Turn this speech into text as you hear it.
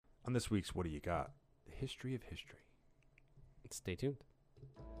On this week's What Do You Got? The history of history. Stay tuned.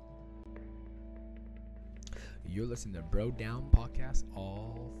 You're listening to Bro Down Podcast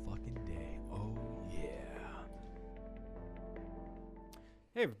all fucking day. Oh, yeah.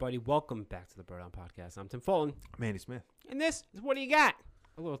 Hey, everybody. Welcome back to the Bro Down Podcast. I'm Tim Fulton. I'm Andy Smith. And this is What Do You Got?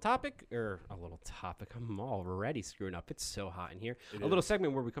 A little topic. I'm already screwing up. It's so hot in here. Little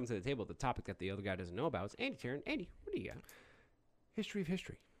segment where we come to the table with the topic that the other guy doesn't know about. It's Andy's turn. Andy, what do you got? History of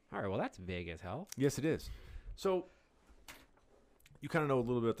history. All right, well, that's vague as hell. Yes, it is. So, you kind of know a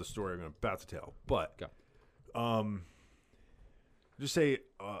little bit about the story I'm about to tell. But, Go. just say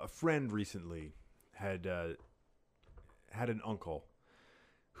a friend recently had an uncle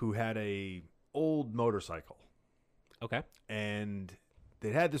who had a old motorcycle. Okay. And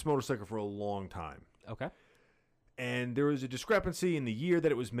they'd had this motorcycle for a long time. Okay. And there was a discrepancy in the year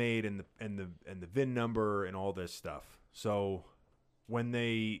that it was made and the VIN number and all this stuff. So when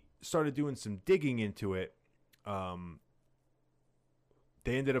they started doing some digging into it, they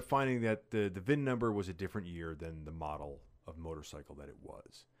ended up finding that the VIN number was a different year than the model of motorcycle that it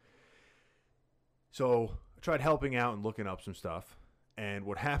was. So I tried helping out and looking up some stuff. And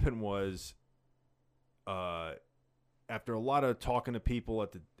what happened was, after a lot of talking to people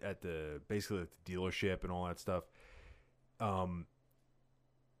at the dealership and all that stuff,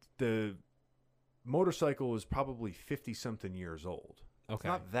 the motorcycle is probably 50-something years old. Okay. It's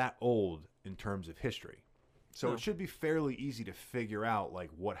not that old in terms of history. So No. It should be fairly easy to figure out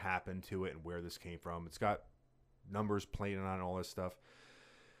like what happened to it and where this came from. It's got numbers plated on it and all this stuff.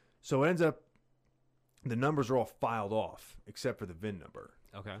 So it ends up the numbers are all filed off except for the VIN number.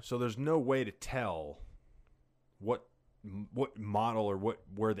 Okay. So there's no way to tell what model or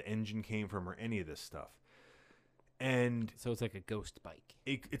where the engine came from or any of this stuff. And So it's like a ghost bike.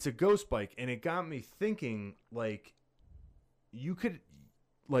 it's a ghost bike, and it got me thinking, like, you could,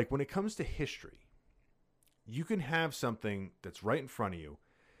 like, when it comes to history, you can have something that's right in front of you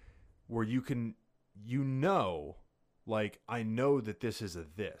where you can, like, I know that this is a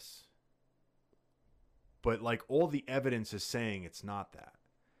this. But, like, all the evidence is saying it's not that.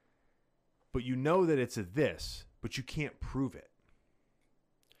 But you know that it's a this, but you can't prove it.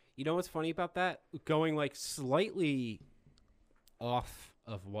 You know what's funny about that? Going like slightly off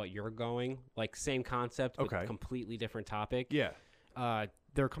of what you're going, like same concept, but Okay. completely different topic. Yeah.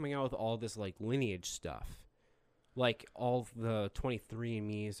 They're coming out with all this like lineage stuff. Like all the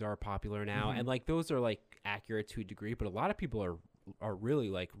 23andMe's are popular now, and like those are like accurate to a degree, but a lot of people are really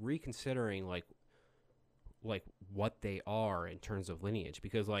like reconsidering like what they are in terms of lineage,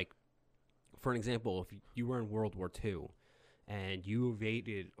 because like for an example, if you were in World War II and you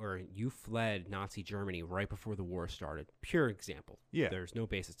evaded or you fled Nazi Germany right before the war started, pure example. Yeah. There's no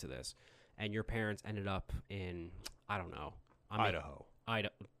basis to this. And your parents ended up in, I don't know. Idaho.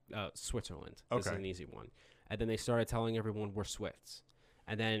 Switzerland. This is Okay. an easy one. And then they started telling everyone we're Swiss.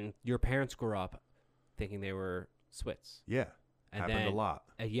 And then your parents grew up thinking they were Swiss. Yeah. And Happened then, a lot.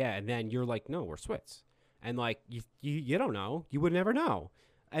 Yeah, and then you're like, no, we're Swiss. And like, you don't know. You would never know.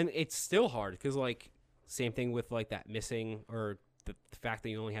 And it's still hard because like, same thing with like that missing or the fact that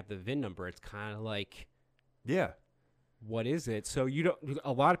you only have the VIN number. It's kind of like, Yeah. what is it? So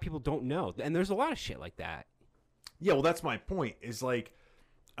a lot of people don't know. And there's a lot of shit like that. Yeah, well, that's my point. Is like,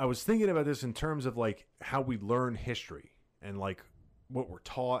 I was thinking about this in terms of like how we learn history and like what we're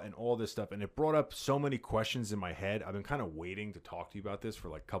taught and all this stuff. And it brought up so many questions in my head. I've been kind of waiting to talk to you about this for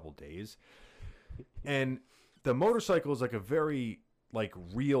like a couple days. And the motorcycle is like a very like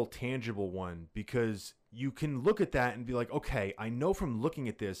real, tangible one, because you can look at that and be like, okay, I know from looking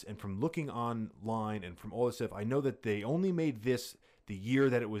at this and from looking online and from all this stuff, I know that they only made this the year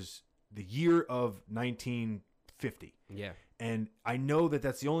that it was the year of 1950. Yeah. And I know that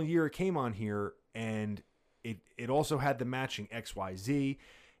that's the only year it came on here, and it also had the matching XYZ,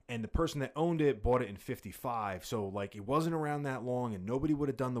 and the person that owned it bought it in 55. So like it wasn't around that long, and nobody would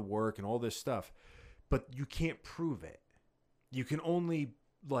have done the work and all this stuff. But you can't prove it. You can only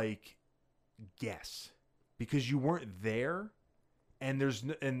like guess because you weren't there, and there's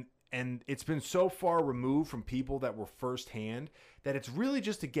and it's been so far removed from people that were firsthand that it's really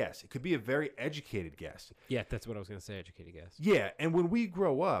just a guess. It could be a very educated guess. Yeah, that's what I was going to say, educated guess. Yeah, and when we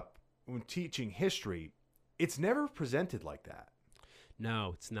grow up, when teaching history, it's never presented like that.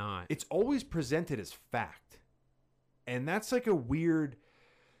 No, it's not. It's always presented as fact. And that's like a weird...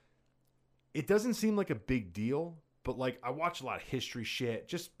 It doesn't seem like a big deal, but like I watch a lot of history shit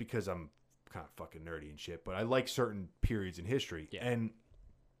just because I'm kind of fucking nerdy and shit, but I like certain periods in history. Yeah. And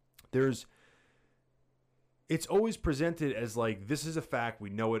it's always presented as like, this is a fact, we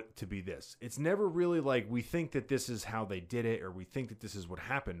know it to be this. It's never really like, we think that this is how they did it, or we think that this is what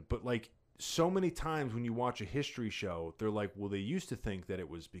happened. But like, so many times when you watch a history show, they're like, well, they used to think that it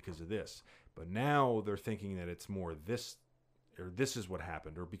was because of this, but now they're thinking that it's more this, or this is what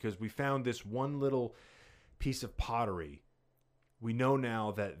happened, or because we found this one little piece of pottery, we know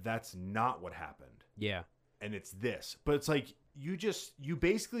now that that's not what happened. Yeah. And it's this. But it's like, you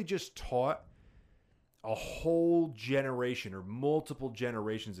basically just taught a whole generation or multiple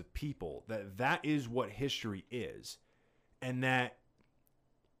generations of people that is what history is, and that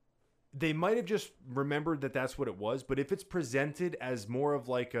they might have just remembered that that's what it was. But if it's presented as more of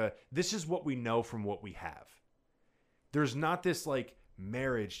like this is what we know from what we have, there's not this like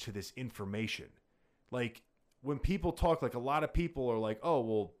marriage to this information. Like when people talk, like a lot of people are like, oh,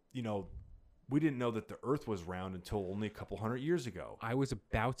 well, you know, we didn't know that the earth was round until only a couple hundred years ago. I was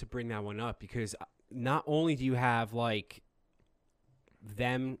about to bring that one up because not only do you have like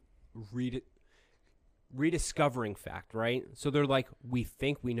them rediscovering fact, right? So they're like, we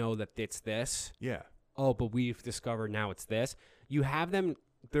think we know that it's this. Yeah. Oh, but we've discovered now it's this. You have them.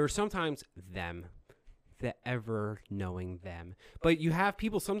 There are sometimes them, the ever knowing them. But you have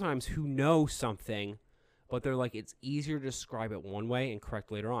people sometimes who know something, but they're like, it's easier to describe it one way and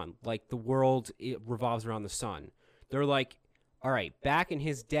correct later on. Like the world, it revolves around the sun. They're like, all right, back in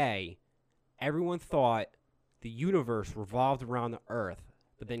his day, everyone thought the universe revolved around the earth.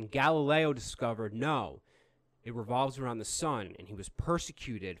 But then Galileo discovered, no, it revolves around the sun, and he was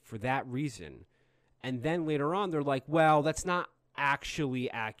persecuted for that reason. And then later on, they're like, well, that's not actually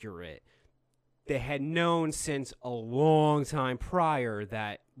accurate. They had known since a long time prior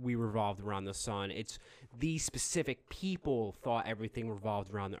that we revolved around the sun. It's these specific people thought everything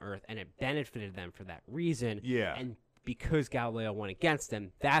revolved around the earth, and it benefited them for that reason. Yeah. And because Galileo went against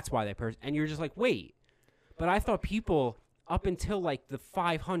them, that's why they and you're just like, wait, but I thought people up until like the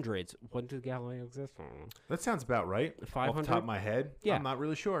 500s, when did Galileo exist? That sounds about right. 500? Off the top of my head. Yeah. I'm not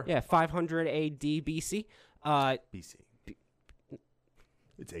really sure. Yeah, 500 AD BC. BC.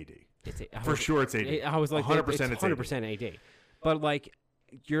 It's AD. For sure it's AD. I was like, 100% it's 100% AD. But like,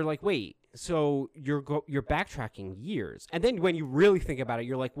 you're like, wait, so you're backtracking years. And then when you really think about it,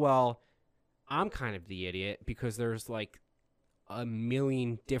 you're like, well, I'm kind of the idiot because there's like a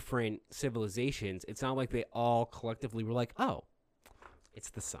million different civilizations. It's not like they all collectively were like, oh, it's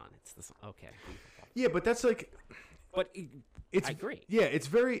the sun. It's the sun. Okay. Yeah, but that's like, but it's, I agree. Yeah, it's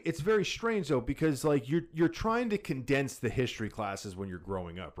very strange though, because like you're trying to condense the history classes when you're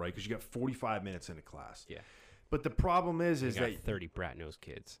growing up, right? Because you got 45 minutes in a class. Yeah. But the problem is You got that 30 brat-nosed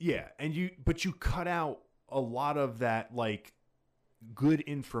kids. yeah, and you cut out a lot of that like good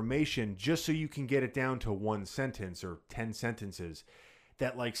information just so you can get it down to one sentence or 10 sentences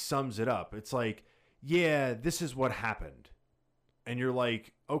that like sums it up. It's like, yeah, this is what happened. And you're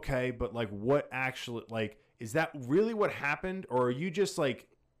like, okay, but like what actually, like, is that really what happened? Or are you just like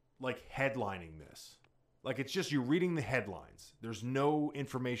headlining this? Like it's just you're reading the headlines. There's no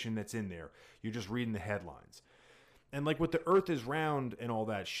information that's in there. You're just reading the headlines. And like with the earth is round and all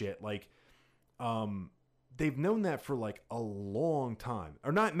that shit, like they've known that for like a long time.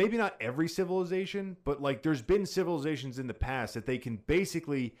 Or not, maybe not every civilization, but like there's been civilizations in the past that they can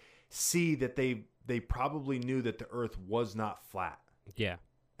basically see that they probably knew that the earth was not flat. Yeah.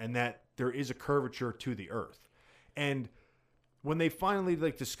 And that there is a curvature to the earth. And when they finally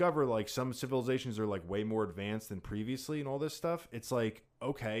like discover like some civilizations are like way more advanced than previously and all this stuff, it's like,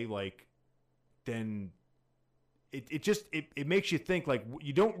 okay, like then it makes you think like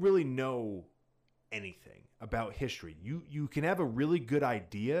you don't really know anything about history. You can have a really good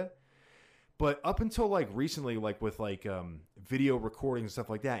idea, but up until like recently, like with like video recordings and stuff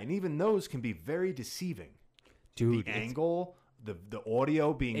like that, and even those can be very deceiving. Dude, the angle, the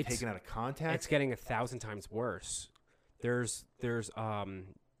audio being taken out of context. It's getting 1,000 times worse. There's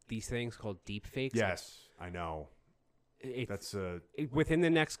these things called deep fakes. Yes, I know. That's within the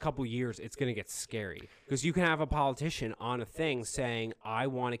next couple years, it's going to get scary because you can have a politician on a thing saying, "I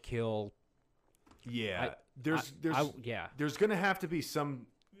want to kill." Yeah, there's going to have to be some.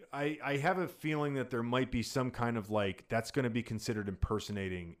 I have a feeling that there might be some kind of like that's going to be considered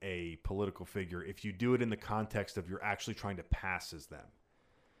impersonating a political figure if you do it in the context of you're actually trying to pass as them.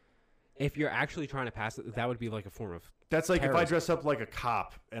 If you're actually trying to pass it, that would be like a form of that's like terrorism. If I dress up like a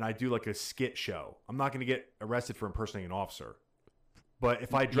cop and I do like a skit show, I'm not going to get arrested for impersonating an officer. But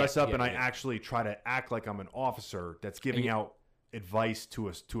if I dress up and I actually try to act like I'm an officer that's giving out advice to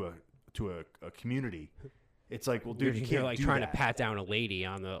a community, it's like, well, dude, you can't like do trying that. to pat down a lady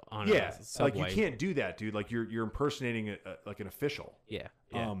on a like subway. you can't do that, dude. Like you're impersonating like an official. Yeah.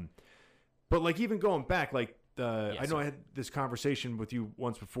 But like even going back, like I know I had this conversation with you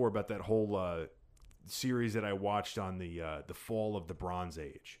once before about that whole series that I watched on the fall of the Bronze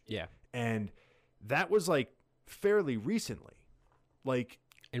Age. Yeah. And that was like fairly recently, like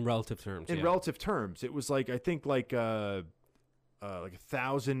In relative terms. in relative terms. It was like, I think like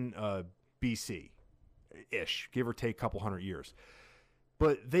 1,000 BC ish, give or take a couple hundred years.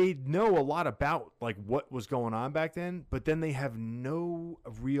 But they know a lot about like what was going on back then, but then they have no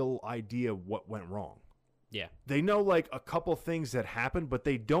real idea what went wrong. Yeah. They know like a couple things that happened, but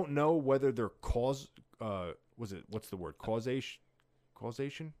they don't know whether they're causation?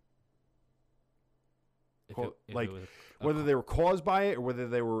 Whether they were caused by it or whether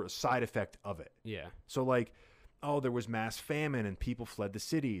they were a side effect of it. Yeah. So like, oh, there was mass famine and people fled the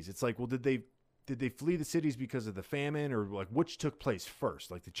cities. It's like, well, did they flee the cities because of the famine, or like which took place first,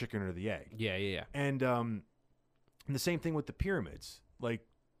 like the chicken or the egg? Yeah. And the same thing with the pyramids. Like,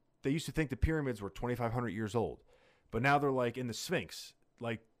 they used to think the pyramids were 2,500 years old, but now they're like in the Sphinx.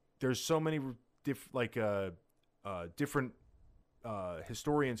 Like, there's so many different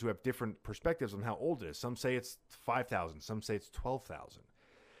historians who have different perspectives on how old it is. Some say it's 5,000, some say it's 12,000.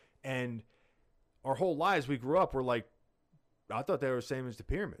 And our whole lives, we grew up, we're like, I thought they were the same as the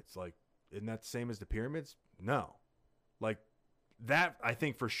pyramids. Like, isn't that the same as the pyramids? No. Like, that, I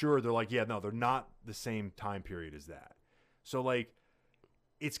think for sure, they're like, yeah, no, they're not the same time period as that. So, like,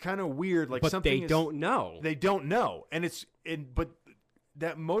 it's kind of weird. Like, but something they don't know. They don't know. But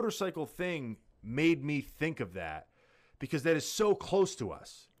that motorcycle thing made me think of that, because that is so close to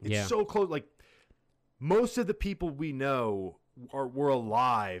us. It's so close. Like, most of the people we know were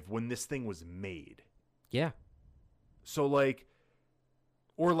alive when this thing was made. Yeah. So like,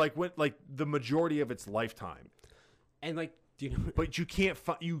 or like when, like the majority of its lifetime. And like, do you know? But you can't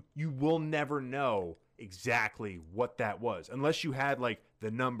you will never know exactly what that was unless you had like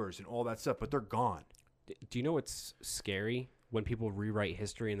the numbers and all that stuff, but they're gone. Do you know what's scary? When people rewrite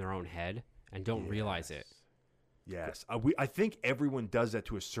history in their own head and don't realize it. Yes. I think everyone does that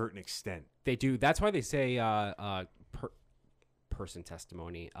to a certain extent. They do. That's why they say person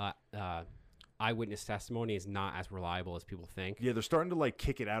testimony, eyewitness testimony is not as reliable as people think. Yeah, they're starting to like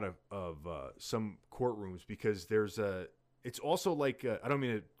kick it out of some courtrooms, because there's it's also like, I don't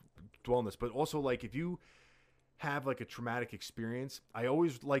mean to dwell on this, but also like if you have like a traumatic experience, I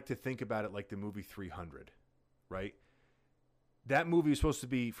always like to think about it like the movie 300, right? That movie is supposed to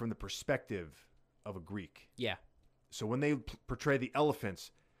be from the perspective of a Greek. Yeah. So when they portray the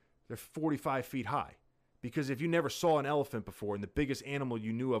elephants, they're 45 feet high. Because if you never saw an elephant before and the biggest animal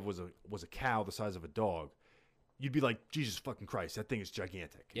you knew of was a cow the size of a dog, you'd be like, Jesus fucking Christ, that thing is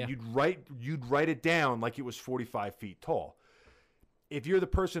gigantic. Yeah. You'd write it down like it was 45 feet tall. If you're the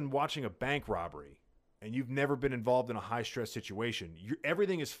person watching a bank robbery and you've never been involved in a high-stress situation,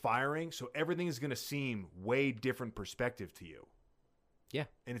 everything is firing, so everything is going to seem way different perspective to you. Yeah.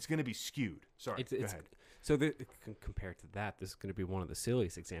 And it's going to be skewed. Sorry, go ahead. So compared to that, this is going to be one of the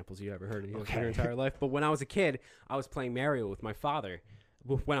silliest examples you ever heard in your entire life. But when I was a kid, I was playing Mario with my father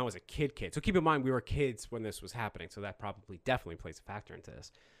when I was a kid. So keep in mind, we were kids when this was happening. So that definitely plays a factor into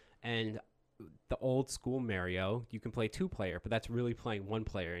this. And the old school Mario, you can play 2-player, but that's really playing 1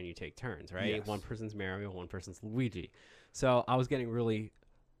 player and you take turns, right? Yes. One person's Mario, one person's Luigi. So I was getting really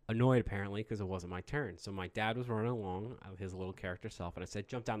annoyed apparently because it wasn't my turn. So my dad was running along his little character self, and I said,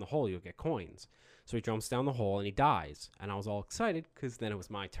 jump down the hole, you'll get coins. So he jumps down the hole and he dies, and I was all excited because then it was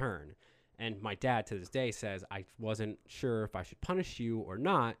my turn. And my dad to this day says, I wasn't sure if I should punish you or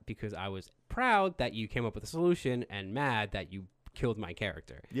not because I was proud that you came up with a solution and mad that you killed my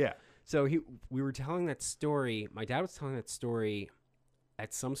character. Yeah. So we were telling that story. My dad was telling that story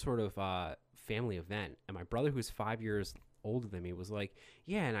at some sort of family event, and my brother, who's 5 years older than me, was like,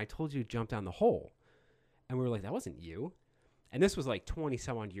 yeah, and I told you to jump down the hole. And we were like, that wasn't you. And this was like 20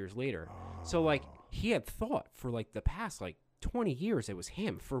 some odd years later. So like he had thought for like the past like 20 years it was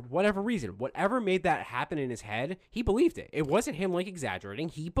him for whatever reason. Whatever made that happen in his head, he believed it. It wasn't him like exaggerating.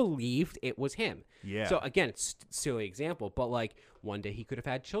 He believed it was him. Yeah. So again, it's a silly example, but like one day he could have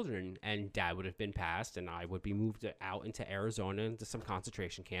had children and dad would have been passed and I would be moved out into Arizona into some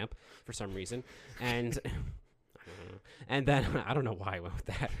concentration camp for some reason. And and then I don't know why I went with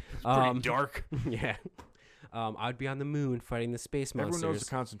that. Pretty dark. Yeah. I'd be on the moon fighting the space monsters. Everyone knows the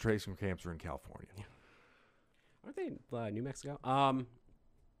concentration camps are in California. Yeah. Aren't they in New Mexico? I forget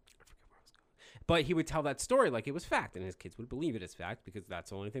where I was going. But he would tell that story like it was fact, and his kids would believe it as fact because that's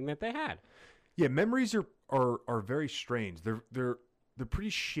the only thing that they had. Yeah, memories are very strange. They're pretty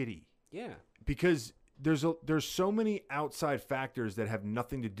shitty. Yeah. Because there's so many outside factors that have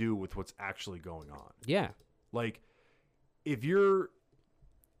nothing to do with what's actually going on. Yeah. Like if you're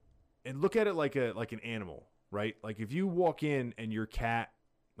and look at it like an animal. right? Like if you walk in and your cat,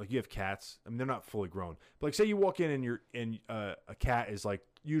 like you have cats, I mean they're not fully grown, but like say you walk in and a cat is like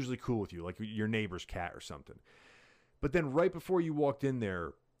usually cool with you, like your neighbor's cat or something. But then right before you walked in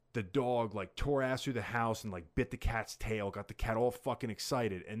there, the dog like tore ass through the house and like bit the cat's tail, got the cat all fucking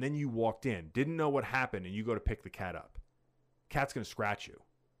excited, and then you walked in, didn't know what happened, and you go to pick the cat up. Cat's gonna scratch you.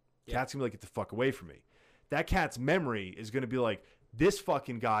 Yeah. Cat's gonna be like, get the fuck away from me. That cat's memory is gonna be like, this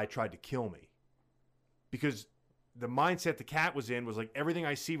fucking guy tried to kill me. Because the mindset the cat was in was like, everything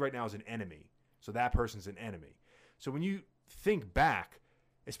I see right now is an enemy. So that person's an enemy. So when you think back,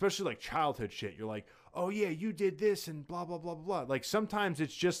 especially like childhood shit, you're like, oh yeah, you did this and blah, blah, blah, blah. Like sometimes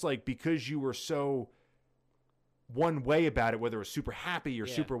it's just like because you were so one way about it, whether it was super happy or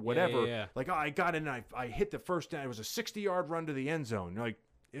super whatever. Yeah. Like, oh, I got in and I hit the first down. It was a 60-yard run to the end zone. You're like,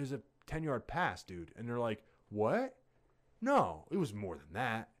 it was a 10-yard pass, dude. And they're like, what? No, it was more than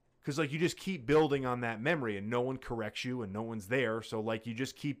that. Because, like, you just keep building on that memory and no one corrects you and no one's there. So, like, you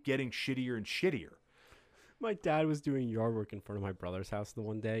just keep getting shittier and shittier. My dad was doing yard work in front of my brother's house the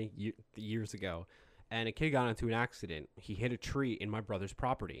one day years ago, and a kid got into an accident. He hit a tree in my brother's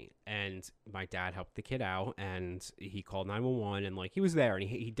property, and my dad helped the kid out, and he called 911, and, like, he was there, and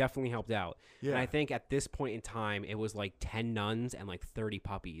he definitely helped out. Yeah. And I think at this point in time, it was, like, 10 nuns and, like, 30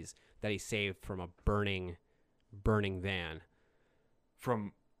 puppies that he saved from a burning van.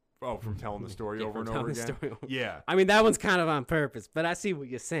 From telling the story Yeah, over from and over telling the again. story over- Yeah. I mean, that one's kind of on purpose, but I see what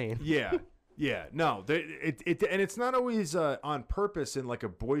you're saying. Yeah. Yeah. No, and it's not always on purpose in like a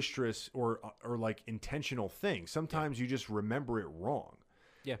boisterous or like intentional thing. Sometimes you just remember it wrong.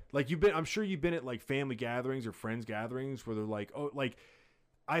 Yeah. Like I'm sure you've been at like family gatherings or friends gatherings where they're like, oh, like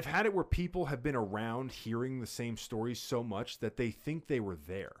I've had it where people have been around hearing the same stories so much that they think they were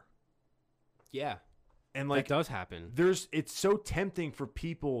there. Yeah. And like that does happen. it's so tempting for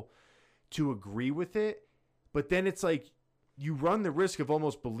people to agree with it, but then it's like you run the risk of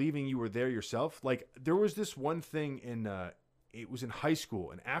almost believing you were there yourself. Like there was this one thing it was in high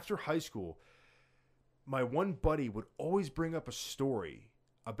school, and after high school, my one buddy would always bring up a story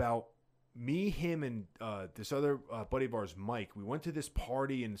about me, him, and this other buddy of ours, Mike. We went to this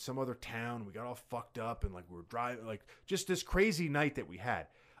party in some other town. We got all fucked up, and like we were driving, like just this crazy night that we had.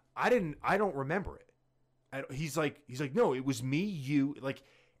 I don't remember it. He's like, no, it was me, you. Like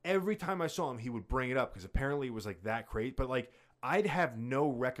every time I saw him, he would bring it up because apparently it was like that crazy. But like I'd have no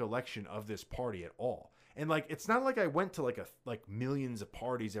recollection of this party at all. And like it's not like I went to like millions of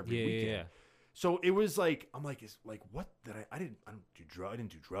parties every weekend. Yeah. So it was like I'm like, it's like what did I didn't do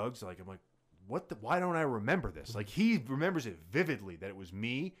drugs. Like I'm like, why don't I remember this? Like he remembers it vividly that it was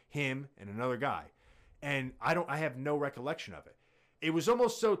me, him, and another guy, and I have no recollection of it. It was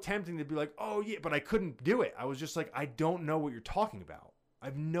almost so tempting to be like, oh yeah, but I couldn't do it. I was just like, I don't know what you're talking about. I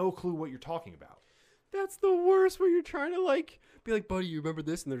have no clue what you're talking about. That's the worst where you're trying to like be like, buddy, you remember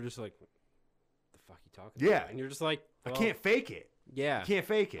this? And they're just like, the fuck you talking Yeah. about? And you're just like, I well, can't fake it. Yeah. I can't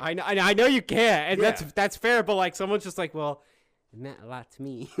fake it. I know you can't. And Yeah. that's fair, but like someone's just like, well, it meant a lot to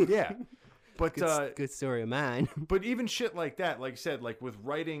me. Yeah. But good story of mine. but even shit like that, like I said, like with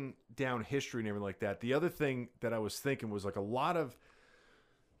writing down history and everything like that, the other thing that I was thinking was like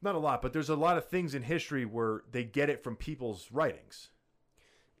not a lot, but there's a lot of things in history where they get it from people's writings.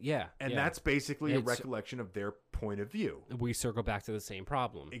 Yeah. And yeah. that's basically a It's- recollection of their point of view. we circle back to the same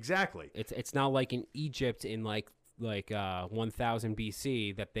problem. Exactly. It's not like in Egypt in like 1000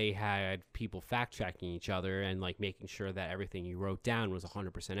 BC that they had people fact checking each other and like making sure that everything you wrote down was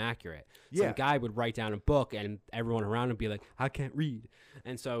 100% accurate. Yeah. Some guy would write down a book and everyone around would be like, I can't read.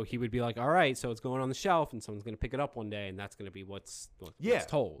 And so he would be like, all right, so it's going on the shelf and someone's going to pick it up one day and that's going to be what's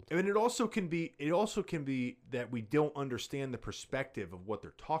told. And it also can be that we don't understand the perspective of what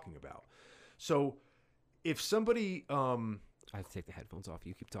they're talking about. So if somebody I have to take the headphones off.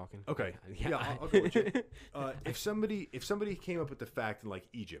 You keep talking. okay. Yeah, I'll go with you. If somebody came up with the fact in like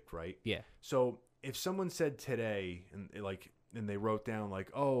Egypt, right? Yeah. So if someone said today and they wrote down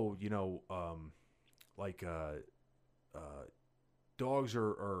like, oh, dogs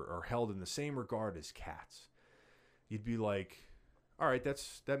are held in the same regard as cats, you'd be like, all right,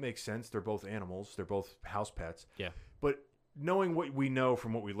 that makes sense. They're both animals. They're both house pets. Yeah. But knowing what we know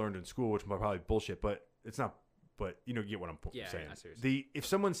from what we learned in school, which is probably bullshit, but it's not. But you get what I'm saying. Yeah, seriously. If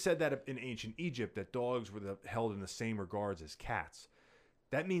someone said that in ancient Egypt that dogs were held in the same regards as cats,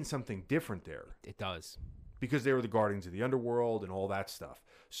 that means something different there. It does. Because they were the guardians of the underworld and all that stuff.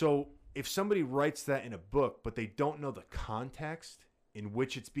 So if somebody writes that in a book, but they don't know the context in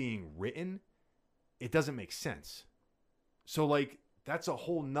which it's being written, it doesn't make sense. So like that's a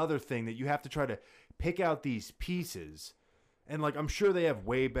whole nother thing that you have to try to pick out these pieces And like I'm sure they have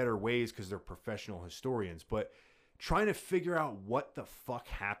way better ways because they're professional historians, but trying to figure out what the fuck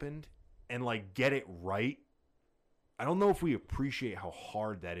happened and like get it right, I don't know if we appreciate how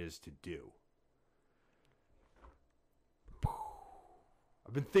hard that is to do.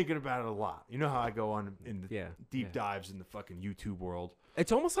 I've been thinking about it a lot. You know how I go on in the deep dives in the fucking YouTube world.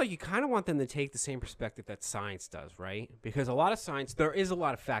 It's almost like you kind of want them to take the same perspective that science does, right? Because a lot of science, there is a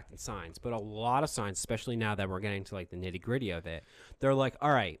lot of fact in science, but a lot of science, especially now that we're getting to like the nitty gritty of it, they're like,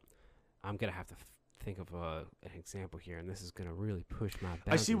 all right, I'm going to have to think of an example here, and this is going to really push my boundaries.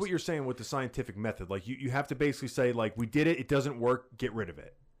 I see what you're saying with the scientific method. Like you have to basically say like, we did it. It doesn't work. Get rid of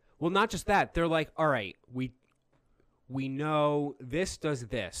it. Well, not just that. They're like, all right, we know this does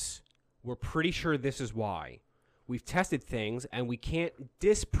this. We're pretty sure this is why. We've tested things, and we can't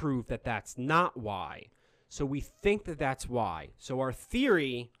disprove that that's not why. So we think that that's why. So our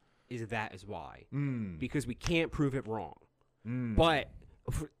theory is that is why. Because we can't prove it wrong. But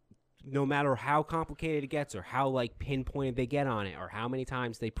no matter how complicated it gets or how like pinpointed they get on it or how many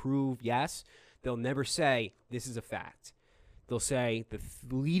times they prove yes, they'll never say this is a fact. They'll say the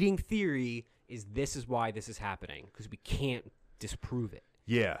leading theory is this is why this is happening because we can't disprove it.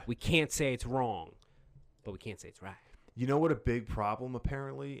 Yeah. We can't say it's wrong, but we can't say it's right. You know what a big problem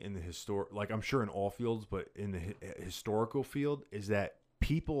apparently in the like I'm sure in all fields, but in the historical field is that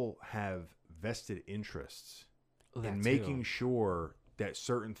people have vested interests in making sure that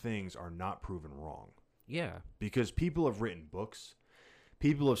certain things are not proven wrong. Yeah. Because people have written books,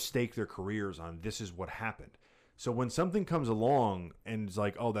 people have staked their careers on this is what happened. So when something comes along and it's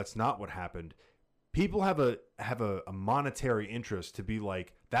like, oh, that's not what happened, people have a monetary interest to be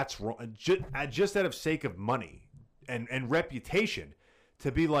like, that's wrong, just out of sake of money and reputation,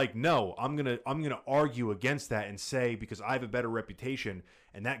 to be like, no, I'm gonna argue against that and say because I have a better reputation,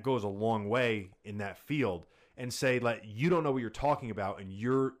 and that goes a long way in that field, and say like you don't know what you're talking about and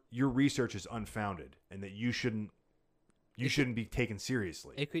your research is unfounded and that you shouldn't be taken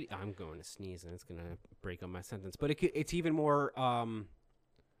seriously. It could. I'm going to sneeze and it's going to break up my sentence. But it's even more.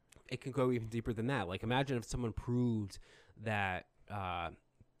 It can go even deeper than that. Like imagine if someone proved that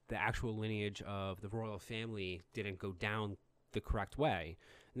the actual lineage of the royal family didn't go down the correct way,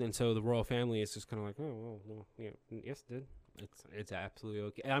 and then so the royal family is just kind of like, oh well, yeah, yes, it did. It's absolutely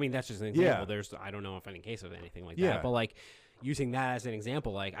okay. I mean, that's just an example. Yeah. I don't know of any case of anything like that. But like using that as an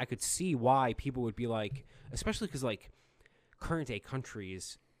example, like I could see why people would be like, especially because like current day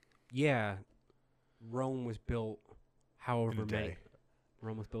countries, yeah, Rome was built however many.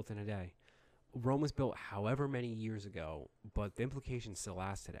 Rome was built in a day. Rome was built however many years ago, but the implications still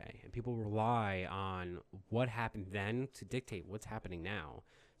last today, and people rely on what happened then to dictate what's happening now.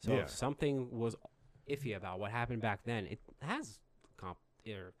 So if something was iffy about what happened back then, it has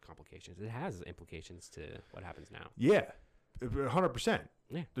complications. It has implications to what happens now. Yeah, 100%.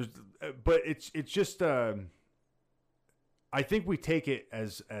 Yeah. But it's just I think we take it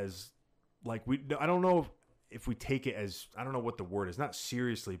as like I don't know if we take it as, I don't know what the word is, not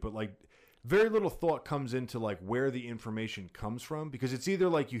seriously, but like very little thought comes into like where the information comes from, because it's either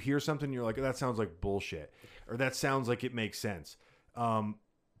like you hear something and you're like, that sounds like bullshit, or that sounds like it makes sense.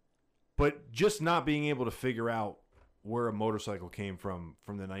 But just not being able to figure out where a motorcycle came from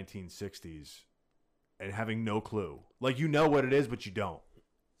the 1960s and having no clue. Like, you know what it is, but you don't.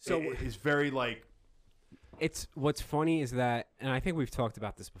 So it's very like... It's what's funny is that, and I think we've talked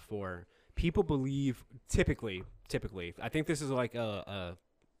about this before, people believe typically, I think this is like an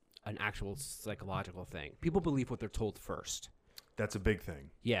actual psychological thing. People believe what they're told first. That's a big thing.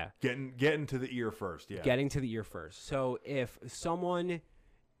 Yeah. Getting to the ear first. Yeah. Getting to the ear first. So if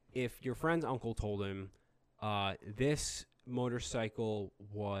your friend's uncle told him, this motorcycle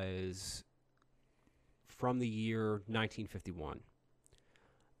was from the year 1951,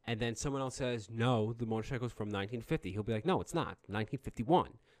 and then someone else says, no, the motorcycle is from 1950, he'll be like, no, it's not, 1951.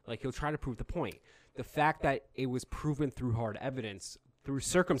 Like, he'll try to prove the point. The fact that it was proven through hard evidence, through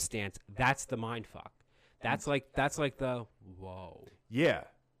circumstance, that's the mind fuck. That's like the whoa. Yeah.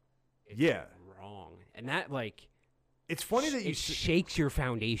 It's wrong. And that, like, it's funny that you shakes your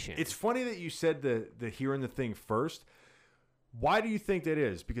foundation. It's funny that you said the hearing the thing first. Why do you think that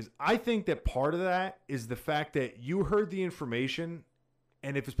is? Because I think that part of that is the fact that you heard the information,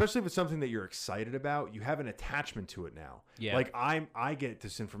 and especially if it's something that you're excited about, you have an attachment to it now. Yeah. Like I get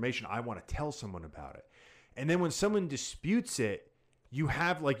this information, I want to tell someone about it. And then when someone disputes it, you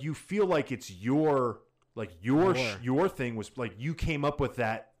have like, you feel like it's your thing was like, you came up with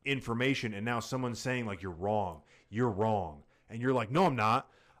that information, and now someone's saying like, you're wrong. And you're like, no, I'm not.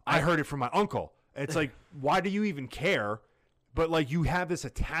 I heard it from my uncle. It's like, why do you even care? But like you have this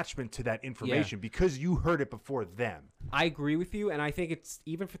attachment to that information because you heard it before them. I agree with you, and I think it's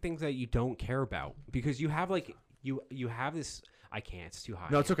even for things that you don't care about, because you have like you have this. I can't. It's too high.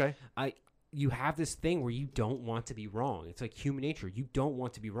 No, it's okay. You have this thing where you don't want to be wrong. It's like human nature. You don't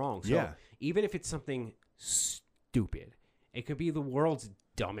want to be wrong. So Yeah. even if it's something stupid, it could be the world's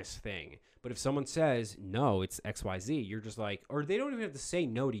dumbest thing. But if someone says, no, it's XYZ, you're just like, or they don't even have to say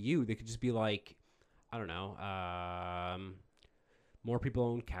no to you. They could just be like, I don't know, more people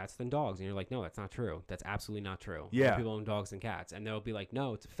own cats than dogs. And you're like, no, that's not true. That's absolutely not true. Yeah. More people own dogs than cats. And they'll be like,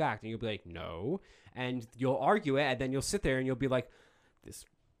 no, it's a fact. And you'll be like, no. And you'll argue it. And then you'll sit there and you'll be like, this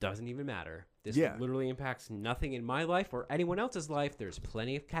doesn't even matter. This literally impacts nothing in my life or anyone else's life. There's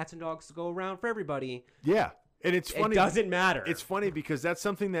plenty of cats and dogs to go around for everybody. Yeah. And it's funny. It doesn't matter. It's funny because that's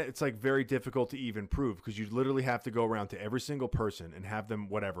something that it's like very difficult to even prove, because you literally have to go around to every single person and have them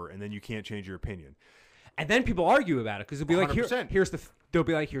whatever, and then you can't change your opinion. And then people argue about it because they'll be like, 100%. they'll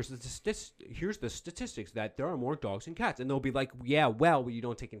be like, here's the statistics that there are more dogs than cats. And they'll be like, yeah, well, you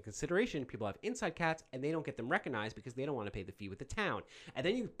don't take into consideration people have inside cats and they don't get them recognized because they don't want to pay the fee with the town. And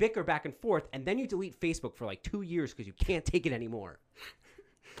then you bicker back and forth, and then you delete Facebook for like 2 years because you can't take it anymore.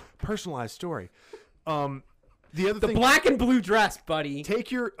 Personalized story. The other The thing, black and blue dress, buddy.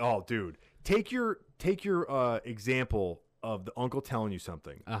 take your example of the uncle telling you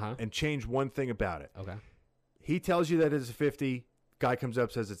something and change one thing about it. Okay. He tells you that it's a 50. Guy comes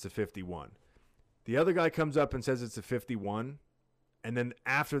up, says it's a 51. The other guy comes up and says it's a 51. And then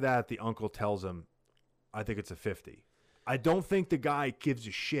after that, the uncle tells him, I think it's a 50. I don't think the guy gives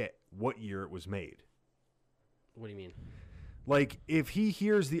a shit what year it was made. What do you mean? Like if he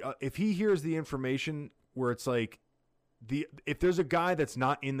hears the information where it's like if there's a guy that's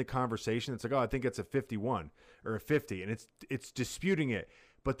not in the conversation, it's like, oh, I think it's a 51 or a 50, and it's disputing it,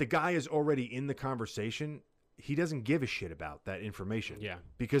 but the guy is already in the conversation. He doesn't give a shit about that information. Yeah.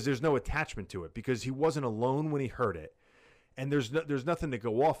 Because there's no attachment to it, because he wasn't alone when he heard it, and there's nothing to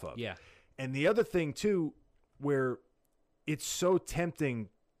go off of. Yeah. And the other thing too, where it's so tempting,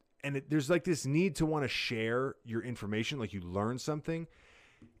 and there's like this need to want to share your information, like you learn something,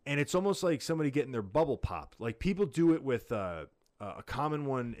 and it's almost like somebody getting their bubble popped. Like people do it with a common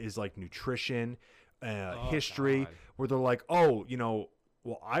one is like nutrition, history, God. where they're like, oh,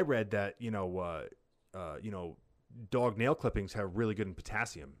 well, I read that, dog nail clippings have really good in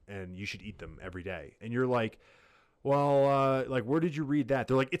potassium, and you should eat them every day. And you're like, well, like, where did you read that?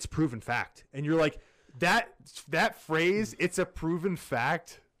 They're like, it's proven fact. And you're like, that phrase, it's a proven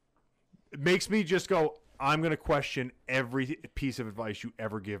fact, it makes me just go, I'm going to question every piece of advice you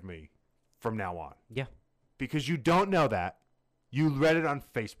ever give me from now on. Yeah. Because you don't know that. You read it on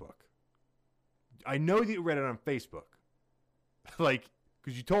Facebook. I know that you read it on Facebook. Like,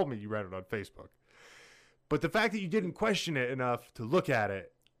 because you told me you read it on Facebook. But the fact that you didn't question it enough to look at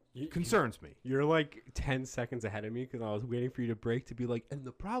it concerns me. You're like 10 seconds ahead of me because I was waiting for you to break to be like, and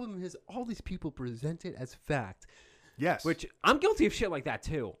the problem is all these people present it as fact. Yes. Which I'm guilty of shit like that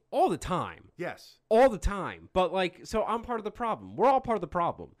too. All the time. Yes. All the time. But like, so I'm part of the problem. We're all part of the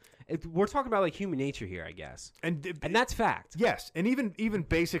problem. We're talking about like human nature here, I guess. And that's fact. Yes. And even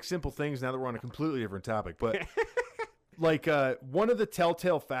basic, simple things, now that we're on a completely different topic. But like one of the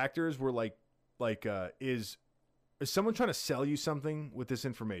telltale factors were is someone trying to sell you something with this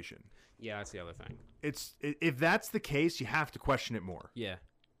information? Yeah, that's the other thing. If that's the case, you have to question it more. Yeah.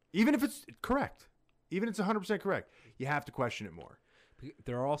 Even if it's correct. Even if it's 100% correct, you have to question it more.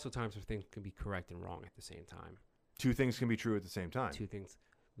 There are also times where things can be correct and wrong at the same time. Two things can be true at the same time. Two things.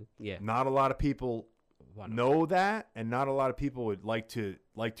 Yeah. Not a lot of people know that, and not a lot of people would like to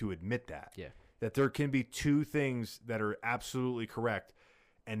admit that. Yeah. That there can be two things that are absolutely correct,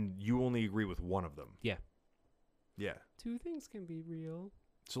 and you only agree with one of them. Yeah. Yeah. Two things can be real.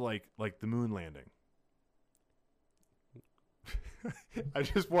 So like the moon landing. I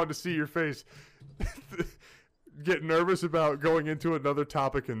just wanted to see your face get nervous about going into another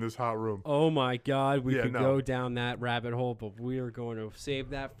topic in this hot room. Oh my God, we could go down that rabbit hole, but we are going to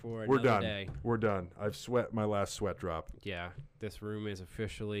save that for another day. We're done. I've sweat my last sweat drop. Yeah, this room is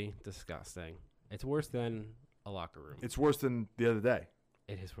officially disgusting. It's worse than a locker room. It's worse than the other day.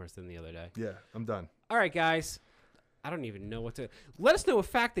 It is worse than the other day. Yeah, I'm done. All right, guys. I don't even know what to... Let us know a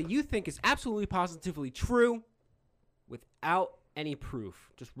fact that you think is absolutely positively true without any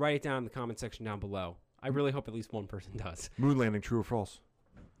proof. Just write it down in the comment section down below. I really hope at least one person does. Moon landing, true or false?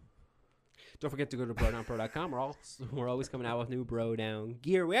 Don't forget to go to brodownpro.com. We're always coming out with new Bro Down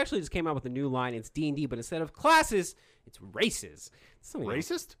gear. We actually just came out with a new line. It's D&D, but instead of classes, it's races.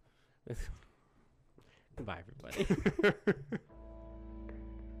 Racist? Goodbye, everybody.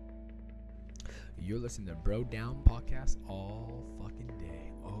 You're listening to Bro Down Podcast all fucking day.